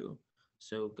few.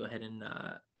 So go ahead and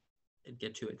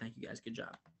get to it. Thank you guys. Good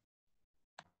job.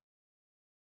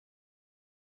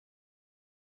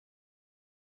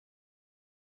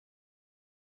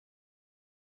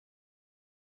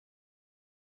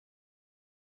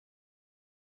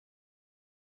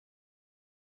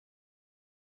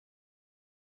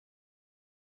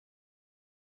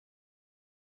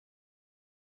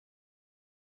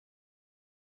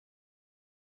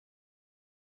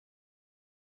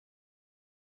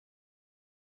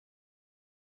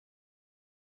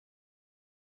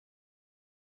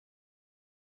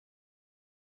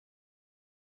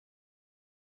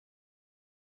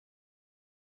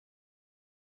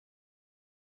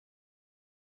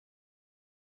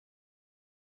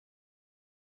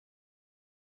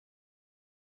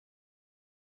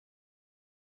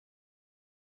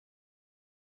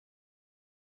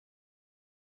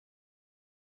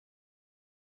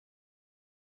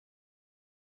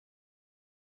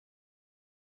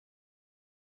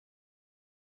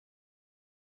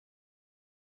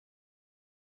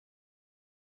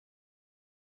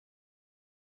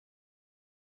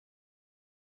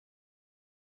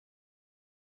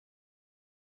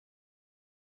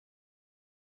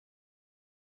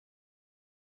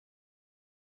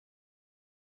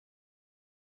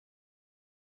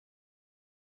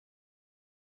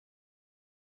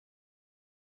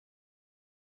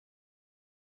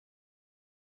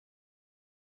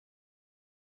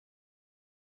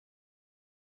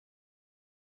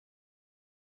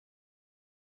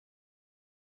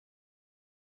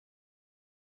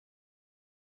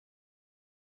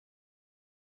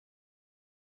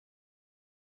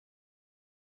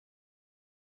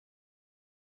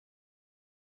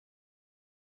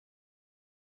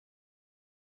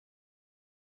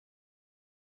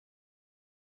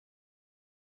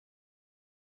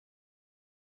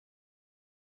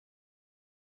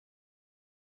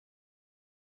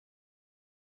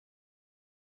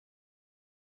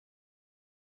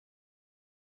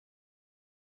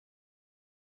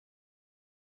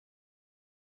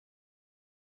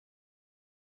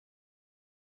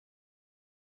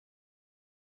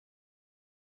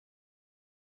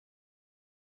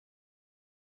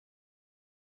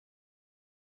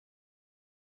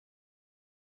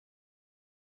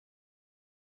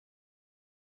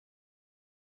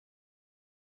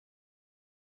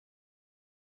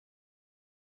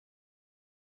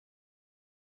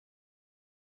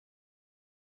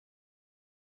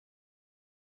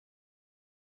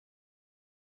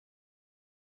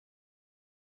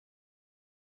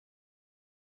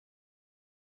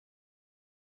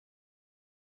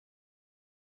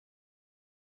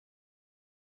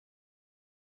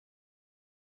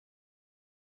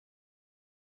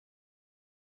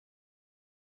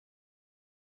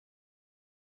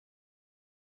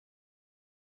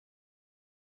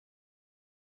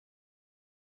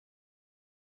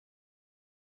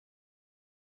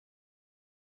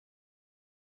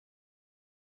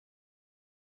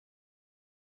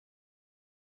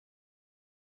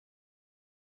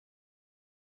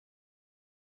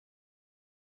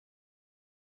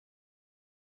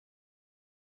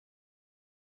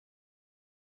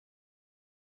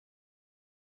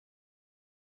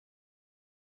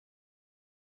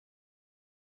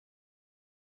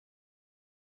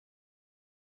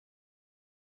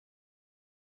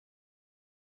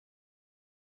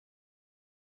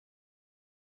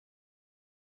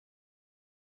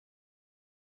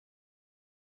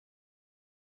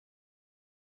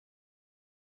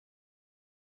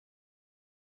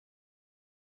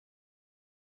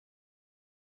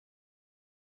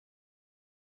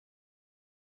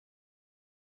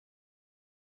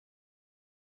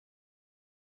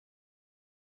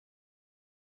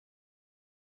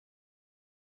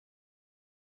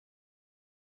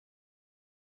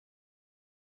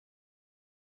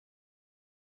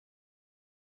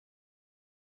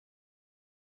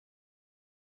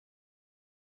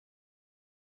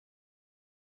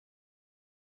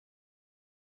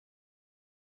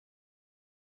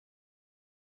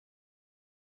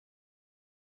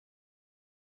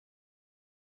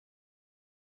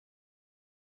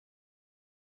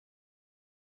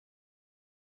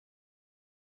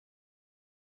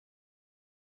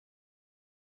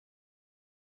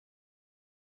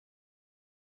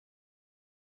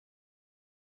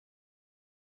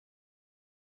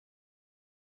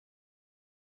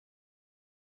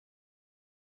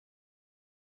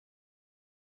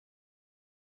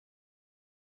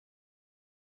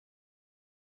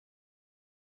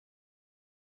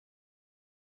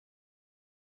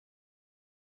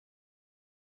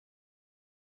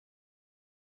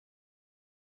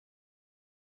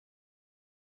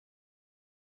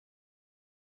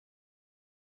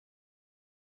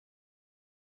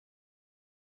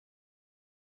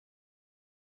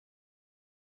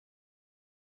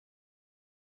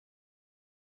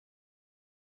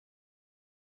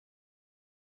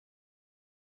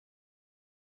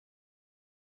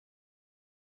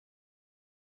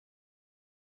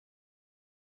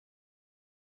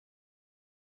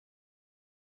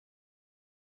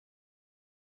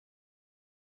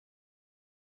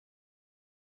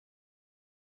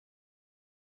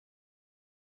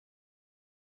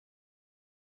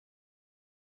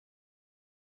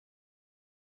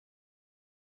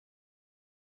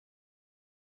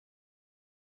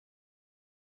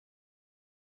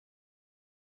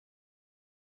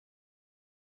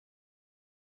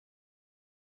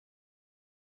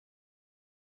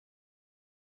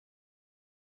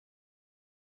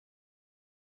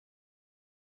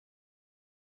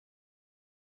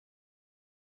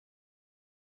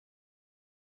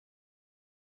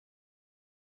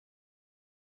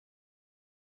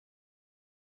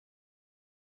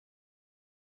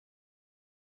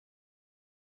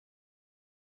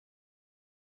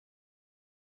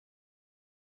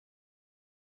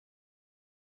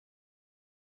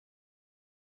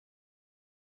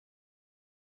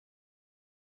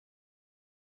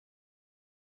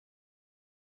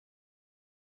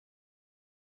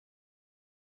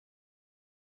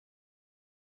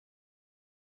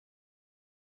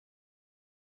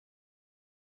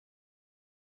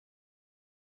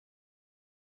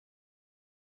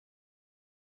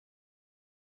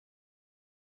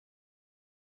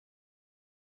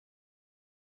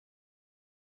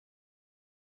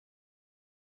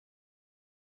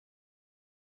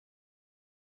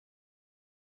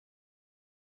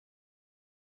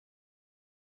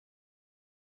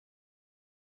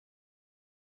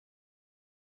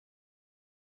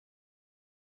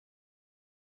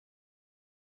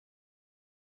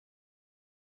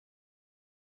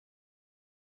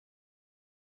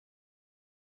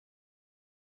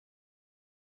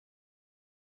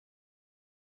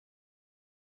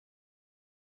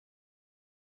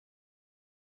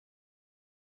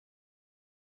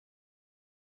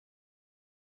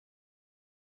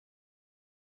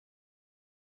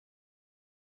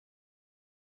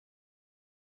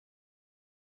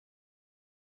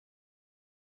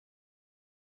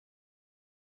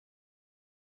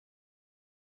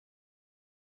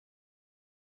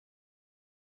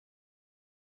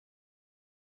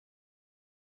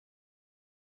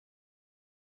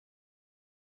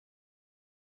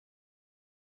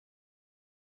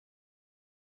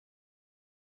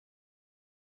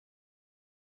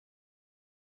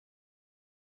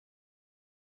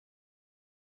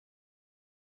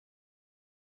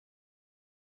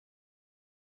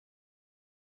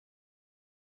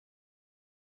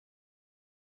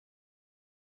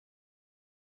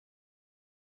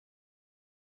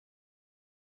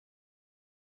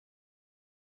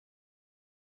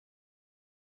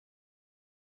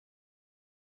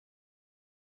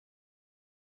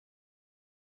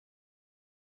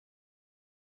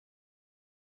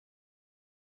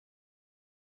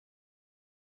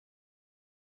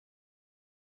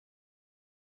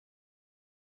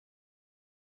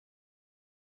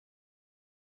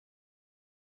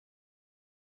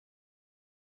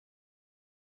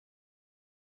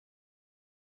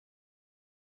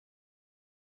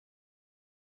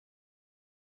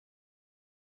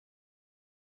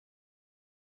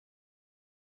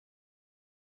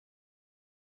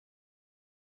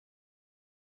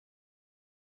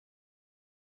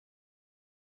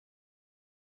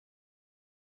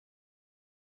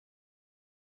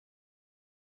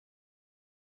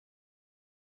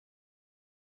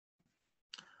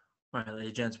 All right, ladies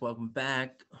and gents, welcome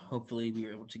back. Hopefully, we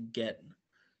were able to get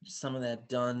some of that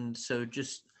done. So,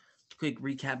 just a quick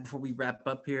recap before we wrap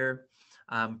up here.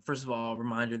 First of all,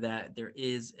 reminder that there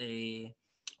is a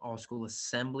all school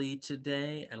assembly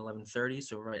today at 11:30.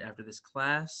 So, right after this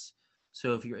class.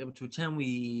 So, if you're able to attend,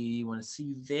 we want to see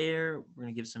you there. We're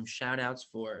going to give some shout outs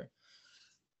for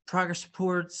progress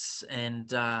reports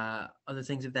and other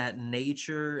things of that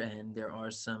nature. And there are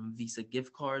some Visa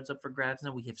gift cards up for grabs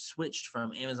now. We have switched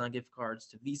from Amazon gift cards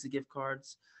to Visa gift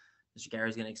cards. Mr.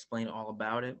 Gary's going to explain all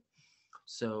about it.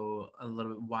 So a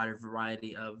little bit wider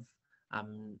variety of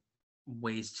um,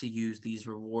 ways to use these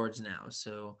rewards now.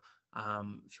 So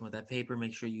if you want that paper,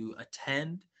 make sure you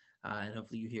attend. And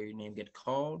hopefully you hear your name get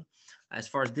called. As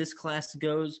far as this class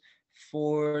goes,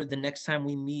 for the next time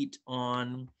we meet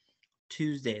on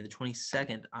Tuesday, the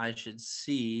 22nd, I should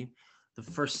see the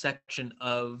first section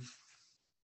of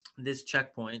this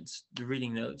checkpoints, the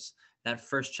reading notes, that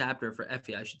first chapter for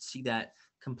Effie. I should see that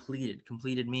completed.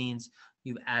 Completed means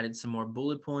you've added some more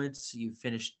bullet points, you've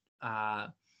finished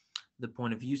the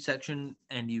point of view section,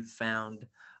 and you've found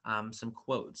some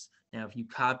quotes. Now, if you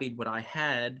copied what I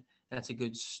had, that's a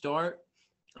good start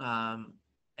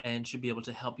and should be able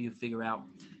to help you figure out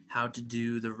how to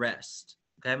do the rest.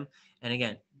 Okay. And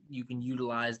again, you can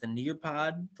utilize the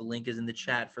Nearpod. The link is in the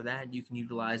chat for that. You can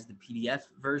utilize the PDF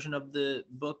version of the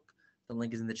book. The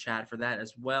link is in the chat for that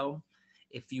as well.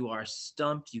 If you are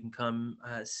stumped, you can come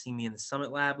see me in the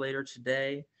Summit Lab later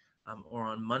today or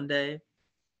on Monday.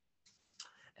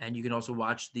 And you can also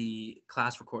watch the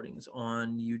class recordings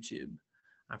on YouTube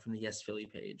from the Yes Philly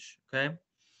page. Okay.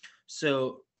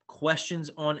 So, questions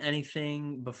on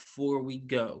anything before we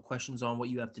go? Questions on what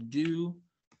you have to do?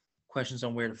 Questions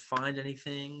on where to find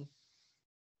anything?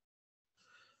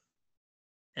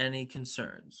 Any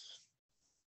concerns?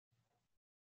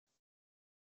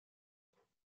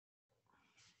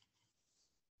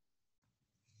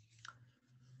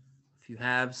 If you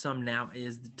have some, now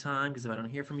is the time, because if I don't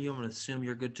hear from you, I'm going to assume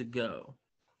you're good to go.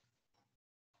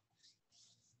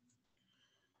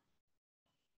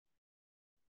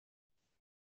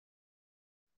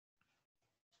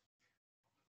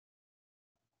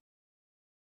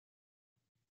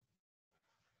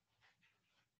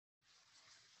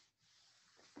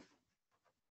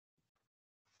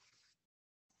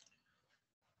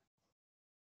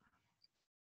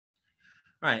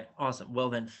 All right, awesome. Well,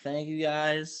 then, thank you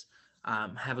guys.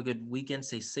 Have a good weekend.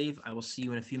 Stay safe. I will see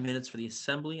you in a few minutes for the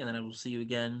assembly, and then I will see you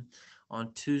again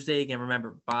on Tuesday. Again,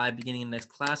 remember, by beginning of the next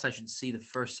class, I should see the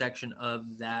first section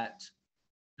of that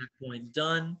point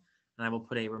done, and I will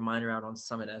put a reminder out on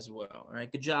Summit as well. All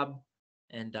right, good job,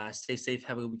 and stay safe.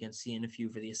 Have a good weekend. See you in a few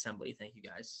for the assembly. Thank you,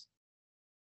 guys.